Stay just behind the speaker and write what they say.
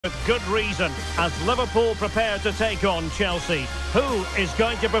With good reason, as Liverpool prepare to take on Chelsea. Who is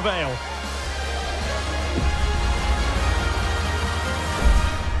going to prevail?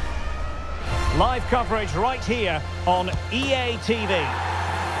 Live coverage right here on EA TV.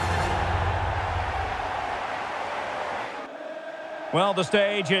 Well, the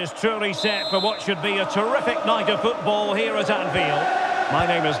stage is truly set for what should be a terrific night of football here at Anfield. My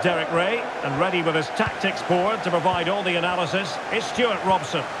name is Derek Ray, and ready with his tactics board to provide all the analysis is Stuart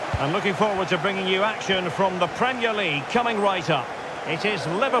Robson. And looking forward to bringing you action from the Premier League coming right up. It is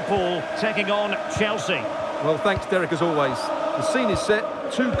Liverpool taking on Chelsea. Well, thanks, Derek, as always. The scene is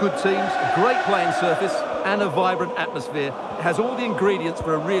set, two good teams, a great playing surface and a vibrant atmosphere. It has all the ingredients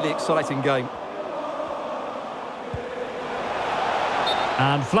for a really exciting game.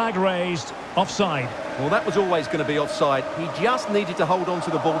 And flag raised, offside. Well, that was always going to be offside. He just needed to hold on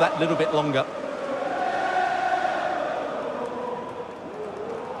to the ball that little bit longer.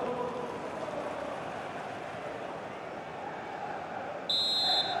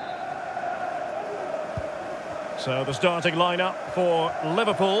 So the starting lineup for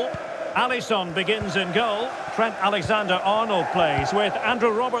Liverpool. Alisson begins in goal. Trent Alexander-Arnold plays with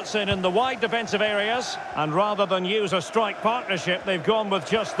Andrew Robertson in the wide defensive areas. And rather than use a strike partnership, they've gone with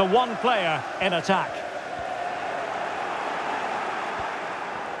just the one player in attack.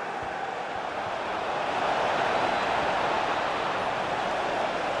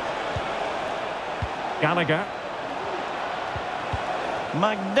 Gallagher.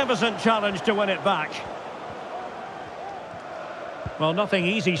 Magnificent challenge to win it back. Well, nothing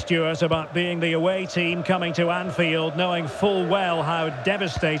easy, Stuart, about being the away team coming to Anfield, knowing full well how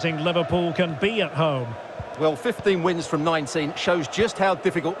devastating Liverpool can be at home. Well, 15 wins from 19 shows just how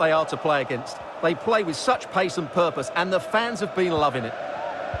difficult they are to play against. They play with such pace and purpose, and the fans have been loving it.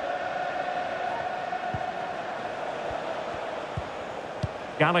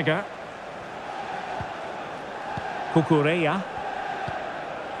 Gallagher. Cucurella.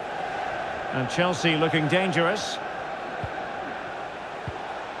 And Chelsea looking dangerous.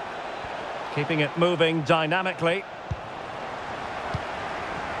 Keeping it moving dynamically.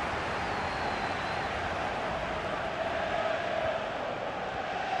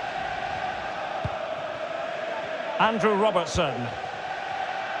 Andrew Robertson.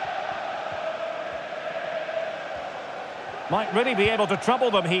 Might really be able to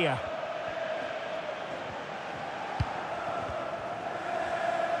trouble them here.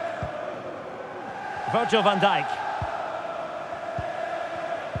 Virgil van Dijk.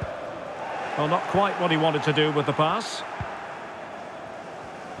 Well, not quite what he wanted to do with the pass.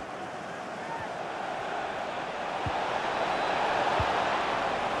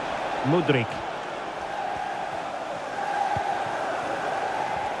 Mudryk.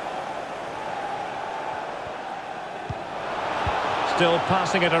 Still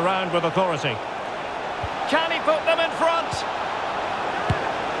passing it around with authority. Can he put them in front?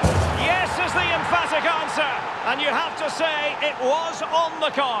 Yes is the emphatic answer. And you have to say it was on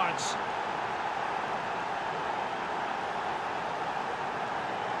the cards.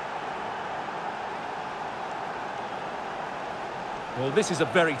 Well, this is a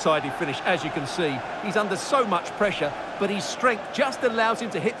very tidy finish, as you can see. He's under so much pressure, but his strength just allows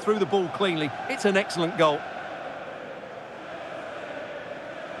him to hit through the ball cleanly. It's an excellent goal.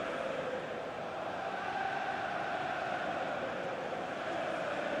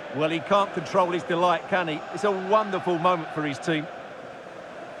 Well, he can't control his delight, can he? It's a wonderful moment for his team.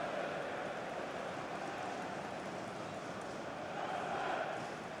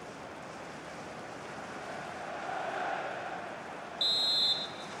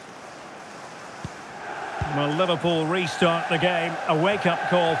 Well, Liverpool restart the game. A wake-up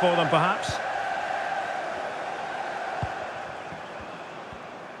call for them, perhaps.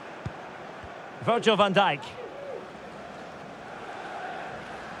 Virgil van Dijk.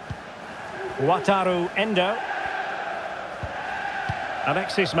 Wataru Endo.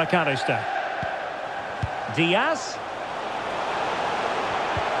 Alexis McAllister. Diaz.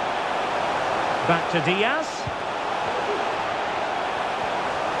 Back to Diaz.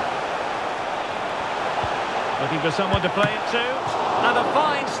 Looking for someone to play it to. And a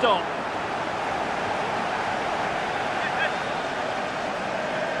fine stop.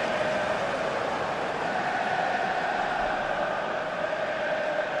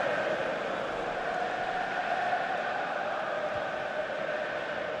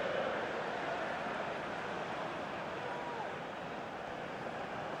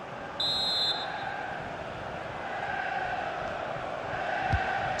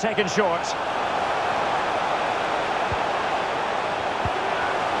 Taken short.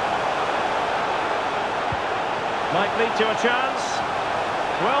 Might lead to a chance.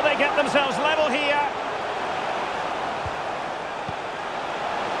 Will they get themselves level here?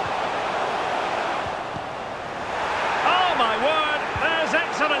 Oh my word, there's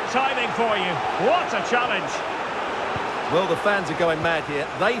excellent timing for you. What a challenge. Well, the fans are going mad here.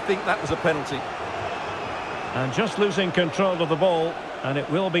 They think that was a penalty. And just losing control of the ball, and it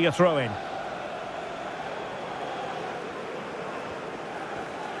will be a throw-in.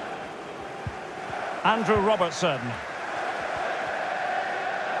 Andrew Robertson.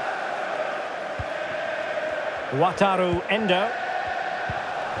 Wataru Endo.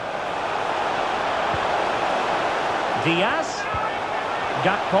 Diaz.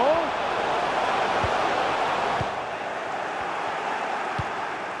 Gakpo.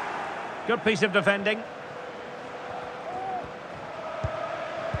 Good piece of defending.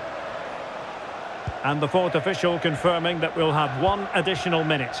 And the fourth official confirming that we'll have one additional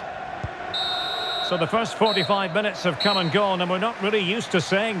minute. So the first 45 minutes have come and gone, and we're not really used to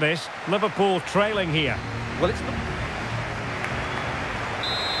saying this. Liverpool trailing here. Well, it's not...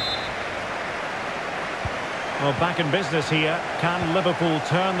 Well, back in business here. Can Liverpool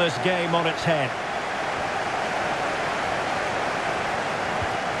turn this game on its head?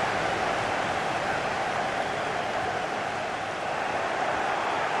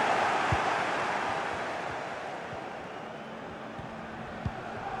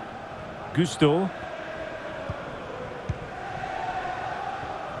 Gusto.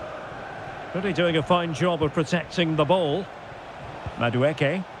 Really doing a fine job of protecting the ball.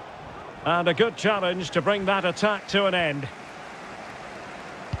 Madueke. And a good challenge to bring that attack to an end.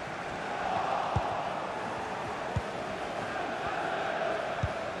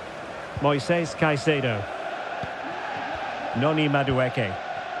 Moises Caicedo. Noni Madueke.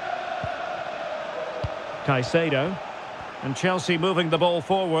 Caicedo. And Chelsea moving the ball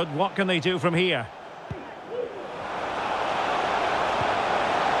forward. What can they do from here?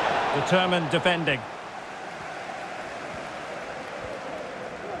 Determined defending.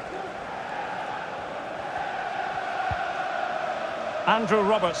 Andrew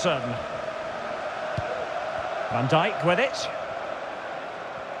Robertson. Van Dijk with it.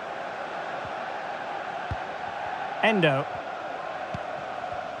 Endo.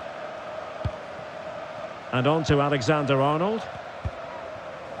 And on to Alexander-Arnold.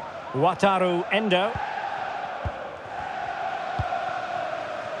 Wataru Endo.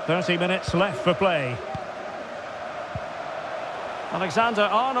 30 minutes left for play.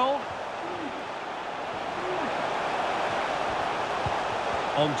 Alexander-Arnold.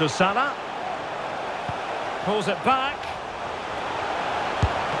 On to Salah. Pulls it back.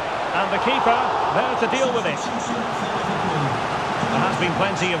 And the keeper there to deal with it. There has been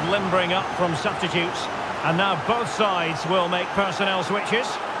plenty of limbering up from substitutes. And now both sides will make personnel switches.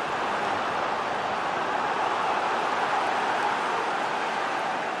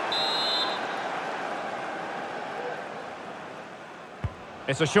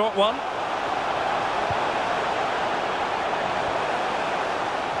 It's a short one.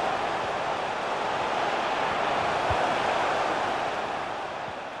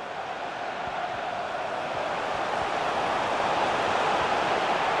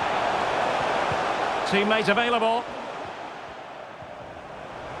 Teammate available.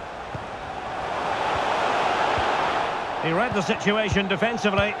 He read the situation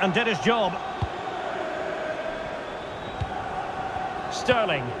defensively and did his job.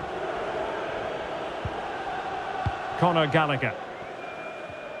 Sterling. Conor Gallagher.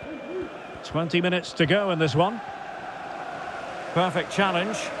 20 minutes to go in this one. Perfect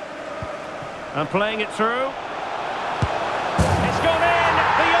challenge. And playing it through. It's gone in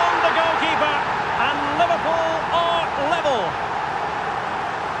beyond the goalkeeper. And Liverpool are level.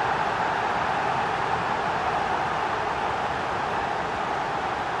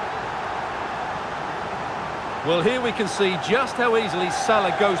 Well, here we can see just how easily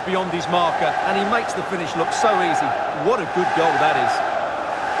Salah goes beyond his marker, and he makes the finish look so easy. What a good goal that is.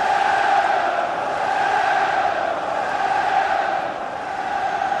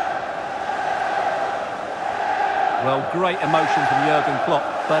 Well, great emotion from Jurgen Klopp,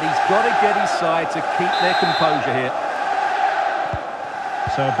 but he's got to get his side to keep their composure here.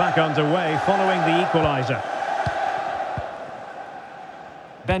 So back underway following the equaliser.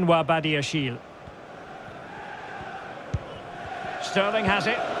 Benoit Badiashile. Sterling has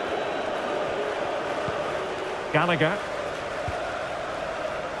it. Gallagher.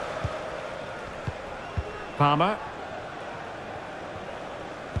 Palmer.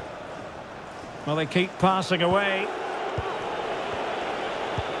 Well, they keep passing away.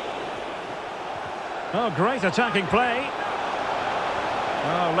 Oh, great attacking play.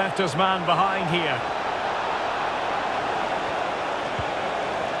 Oh, left his man behind here.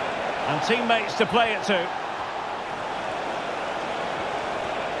 And teammates to play it to.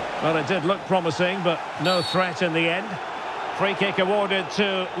 Well, it did look promising, but no threat in the end. Free kick awarded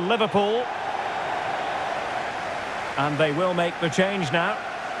to Liverpool. And they will make the change now.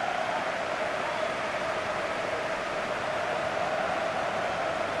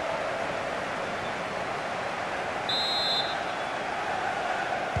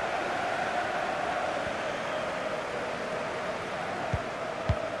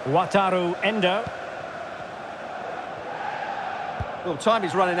 Wataru Endo. Well, time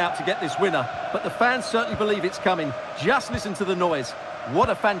is running out to get this winner, but the fans certainly believe it's coming. Just listen to the noise. What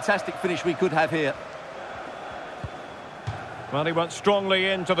a fantastic finish we could have here. Well, he went strongly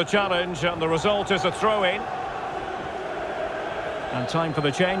into the challenge, and the result is a throw-in. And time for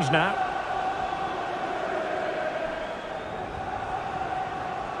the change now.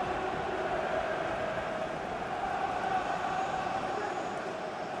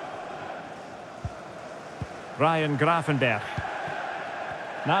 Ryan Gravenberch.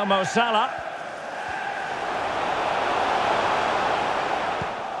 Now Mo Salah.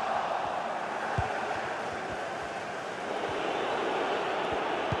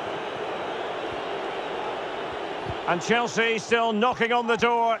 And Chelsea still knocking on the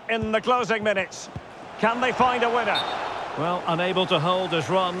door in the closing minutes. Can they find a winner? Well, unable to hold his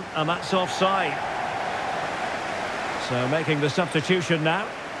run, and that's offside. So making the substitution now.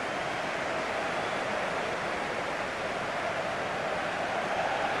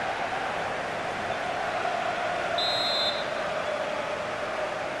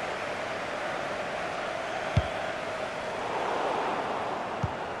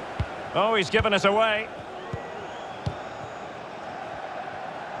 Oh, he's given us away.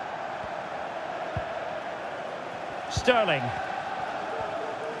 Sterling.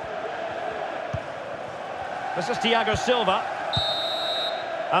 This is Thiago Silva.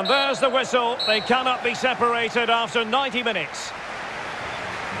 And there's the whistle. They cannot be separated after 90 minutes.